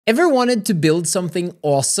Ever wanted to build something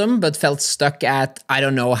awesome but felt stuck at, I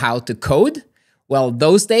don't know how to code? Well,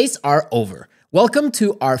 those days are over. Welcome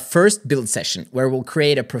to our first build session, where we'll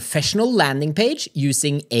create a professional landing page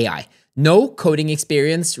using AI. No coding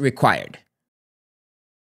experience required.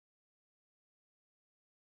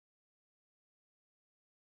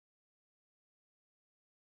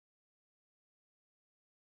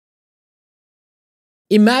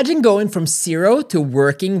 Imagine going from zero to a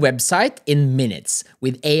working website in minutes,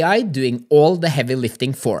 with AI doing all the heavy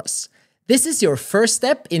lifting for us. This is your first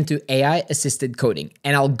step into AI-assisted coding,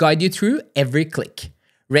 and I'll guide you through every click.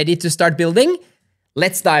 Ready to start building?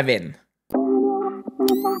 Let's dive in.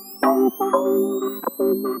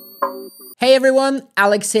 Hey everyone,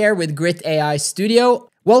 Alex here with GritAI Studio.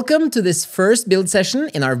 Welcome to this first build session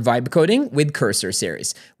in our Vibecoding with Cursor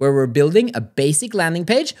series, where we're building a basic landing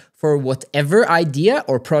page for whatever idea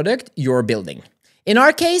or product you're building. In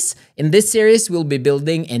our case, in this series, we'll be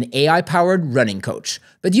building an AI-powered running coach,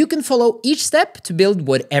 but you can follow each step to build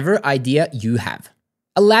whatever idea you have.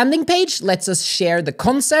 A landing page lets us share the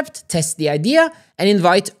concept, test the idea, and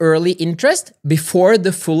invite early interest before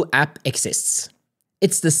the full app exists.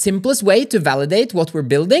 It's the simplest way to validate what we're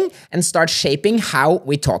building and start shaping how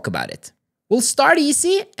we talk about it. We'll start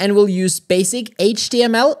easy and we'll use basic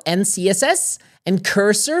HTML and CSS, and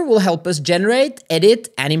Cursor will help us generate,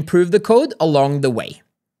 edit, and improve the code along the way.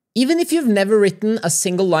 Even if you've never written a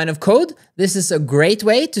single line of code, this is a great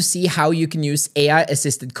way to see how you can use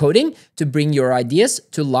AI-assisted coding to bring your ideas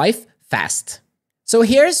to life fast. So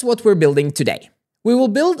here's what we're building today. We will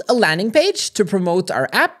build a landing page to promote our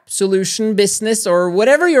app, solution, business, or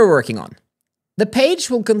whatever you're working on. The page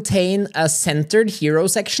will contain a centered hero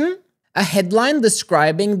section, a headline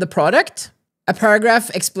describing the product, a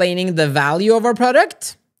paragraph explaining the value of our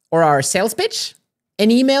product or our sales pitch,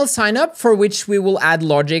 an email sign-up for which we will add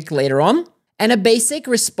logic later on, and a basic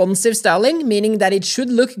responsive styling, meaning that it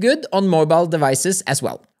should look good on mobile devices as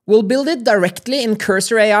well. We'll build it directly in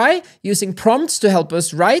Cursor AI using prompts to help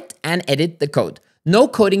us write and edit the code. No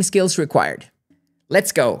coding skills required.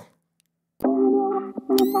 Let's go.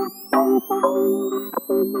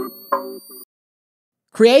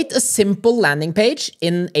 Create a simple landing page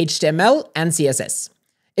in HTML and CSS.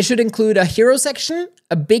 It should include a hero section,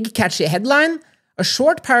 a big catchy headline, a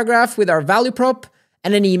short paragraph with our value prop,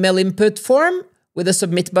 and an email input form with a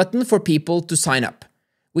submit button for people to sign up.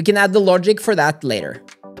 We can add the logic for that later.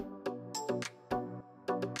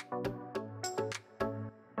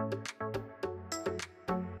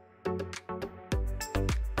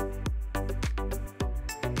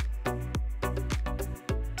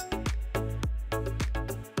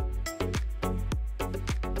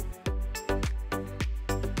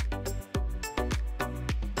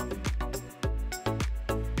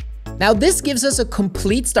 Now this gives us a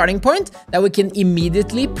complete starting point that we can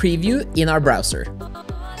immediately preview in our browser.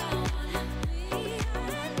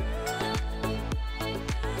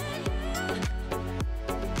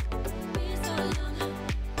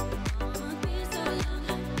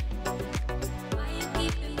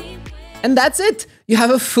 And that's it! You have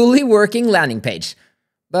a fully working landing page.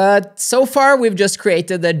 But so far we've just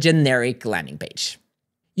created a generic landing page.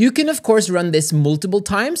 You can of course run this multiple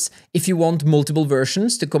times if you want multiple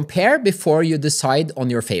versions to compare before you decide on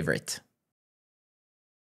your favorite.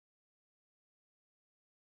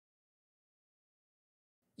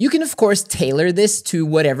 You can of course tailor this to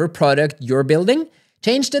whatever product you're building,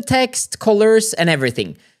 change the text, colors, and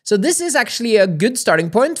everything. So this is actually a good starting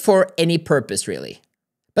point for any purpose really.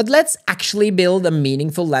 But let's actually build a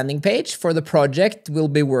meaningful landing page for the project we'll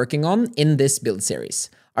be working on in this build series.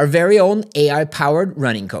 Our very own AI-powered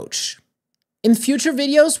running coach. In future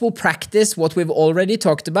videos, we'll practice what we've already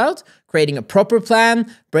talked about, creating a proper plan,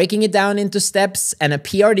 breaking it down into steps, and a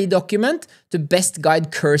PRD document to best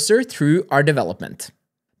guide Cursor through our development.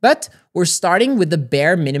 But we're starting with the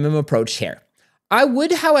bare minimum approach here. I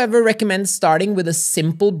would, however, recommend starting with a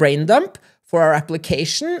simple brain dump for our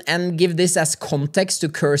application and give this as context to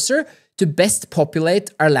Cursor to best populate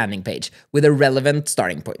our landing page with a relevant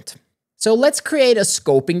starting point. So let's create a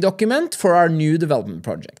scoping document for our new development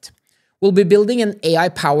project. We'll be building an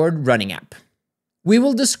AI-powered running app. We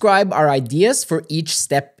will describe our ideas for each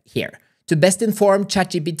step here to best inform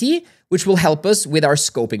ChatGPT, which will help us with our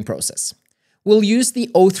scoping process. We'll use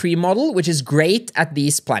the O3 model, which is great at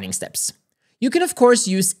these planning steps. You can of course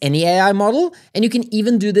use any AI model, and you can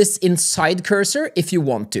even do this inside Cursor if you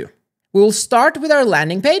want to. We will start with our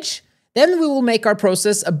landing page. Then we will make our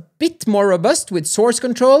process a bit more robust with source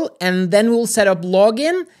control, and then we'll set up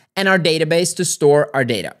login and our database to store our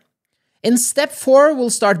data. In step 4, we'll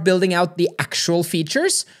start building out the actual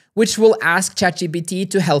features, which we'll ask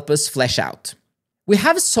ChatGPT to help us flesh out. We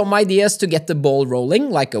have some ideas to get the ball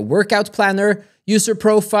rolling, like a workout planner, user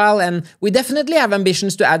profile, and we definitely have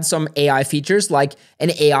ambitions to add some AI features like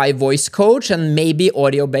an AI voice coach and maybe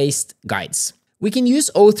audio-based guides. We can use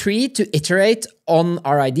O3 to iterate on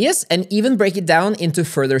our ideas and even break it down into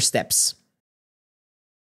further steps.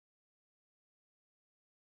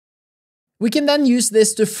 We can then use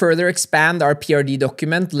this to further expand our PRD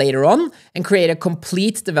document later on and create a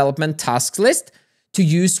complete development tasks list to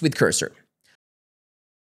use with Cursor.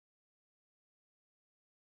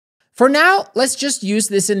 For now, let's just use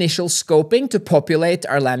this initial scoping to populate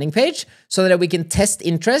our landing page so that we can test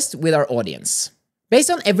interest with our audience. Based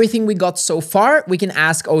on everything we got so far, we can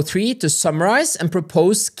ask O3 to summarize and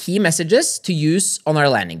propose key messages to use on our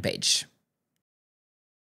landing page.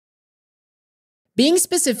 Being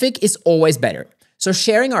specific is always better, so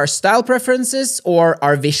sharing our style preferences or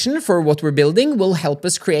our vision for what we're building will help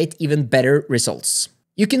us create even better results.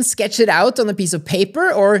 You can sketch it out on a piece of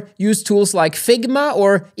paper or use tools like Figma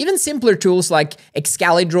or even simpler tools like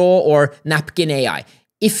Excalidraw or Napkin AI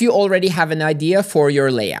if you already have an idea for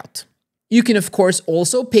your layout. You can of course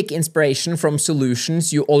also pick inspiration from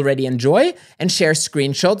solutions you already enjoy and share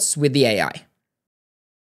screenshots with the AI.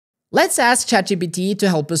 Let's ask ChatGPT to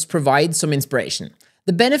help us provide some inspiration.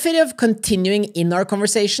 The benefit of continuing in our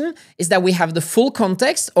conversation is that we have the full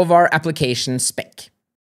context of our application spec.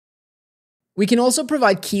 We can also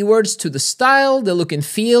provide keywords to the style, the look and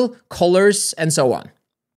feel, colors, and so on.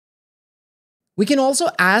 We can also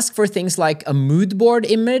ask for things like a moodboard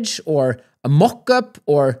image or a mockup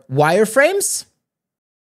or wireframes.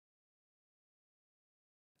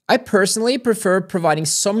 I personally prefer providing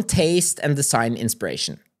some taste and design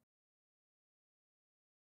inspiration.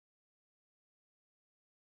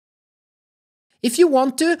 If you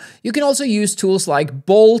want to, you can also use tools like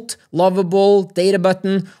Bolt, Lovable,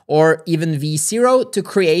 Databutton, or even V0 to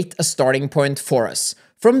create a starting point for us.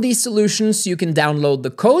 From these solutions, you can download the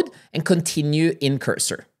code and continue in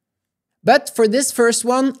Cursor. But for this first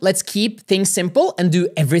one, let's keep things simple and do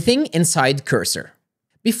everything inside Cursor.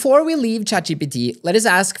 Before we leave ChatGPT, let us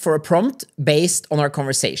ask for a prompt based on our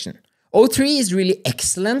conversation. O3 is really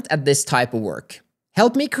excellent at this type of work.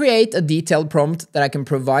 Help me create a detailed prompt that I can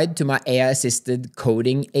provide to my AI-assisted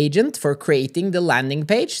coding agent for creating the landing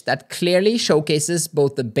page that clearly showcases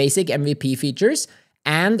both the basic MVP features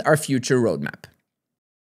and our future roadmap.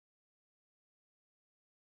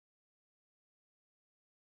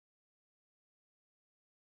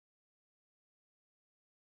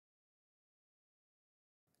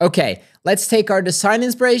 Okay, let's take our design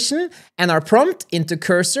inspiration and our prompt into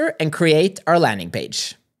Cursor and create our landing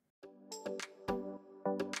page.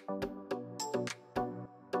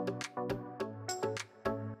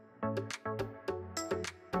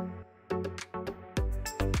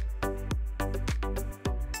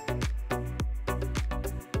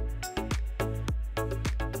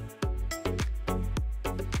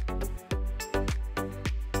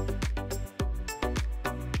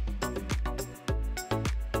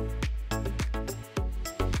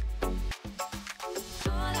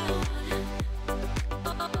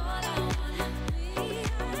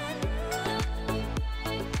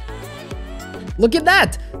 Look at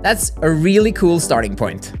that! That's a really cool starting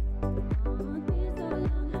point.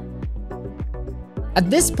 At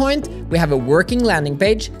this point, we have a working landing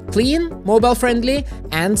page, clean, mobile-friendly,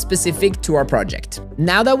 and specific to our project.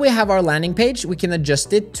 Now that we have our landing page, we can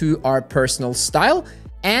adjust it to our personal style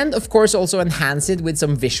and, of course, also enhance it with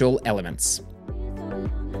some visual elements.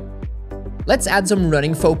 Let's add some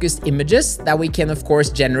running focused images that we can, of course,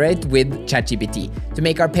 generate with ChatGPT to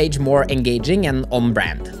make our page more engaging and on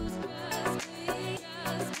brand.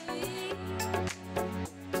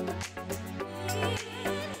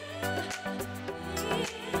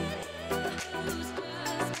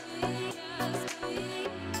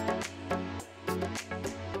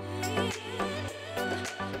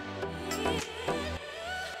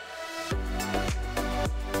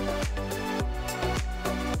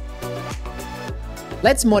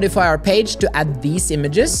 Let's modify our page to add these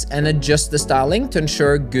images and adjust the styling to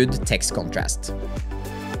ensure good text contrast.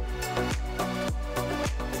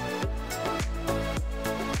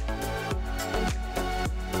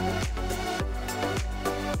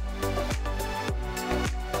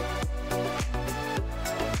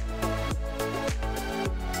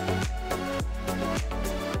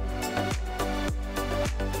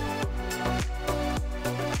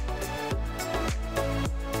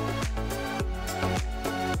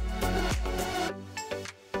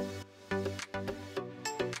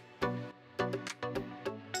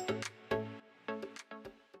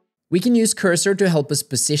 We can use Cursor to help us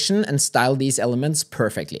position and style these elements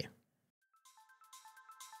perfectly.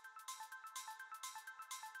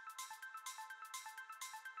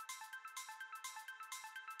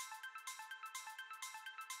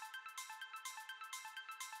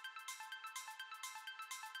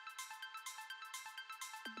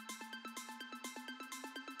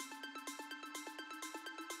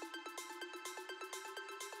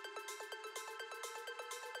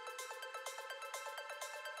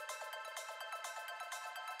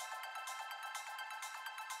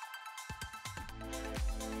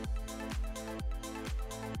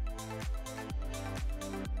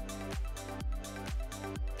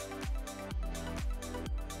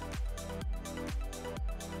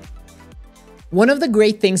 One of the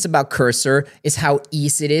great things about Cursor is how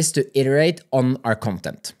easy it is to iterate on our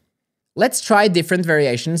content. Let's try different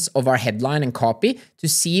variations of our headline and copy to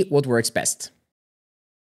see what works best.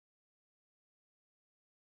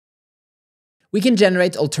 We can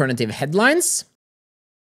generate alternative headlines,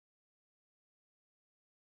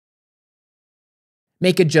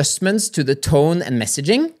 make adjustments to the tone and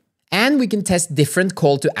messaging, and we can test different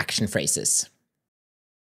call to action phrases.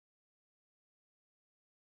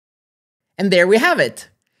 And there we have it.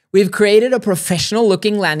 We've created a professional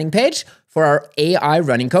looking landing page for our AI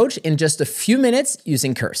running coach in just a few minutes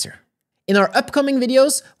using Cursor. In our upcoming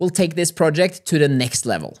videos, we'll take this project to the next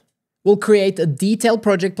level. We'll create a detailed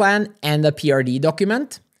project plan and a PRD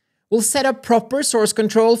document. We'll set up proper source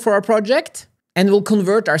control for our project, and we'll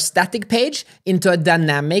convert our static page into a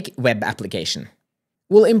dynamic web application.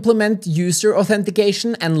 We'll implement user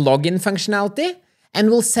authentication and login functionality, and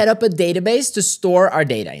we'll set up a database to store our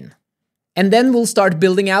data in. And then we'll start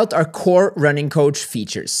building out our core running coach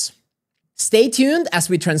features. Stay tuned as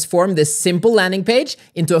we transform this simple landing page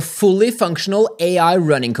into a fully functional AI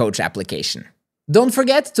running coach application. Don't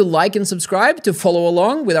forget to like and subscribe to follow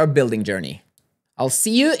along with our building journey. I'll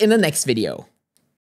see you in the next video.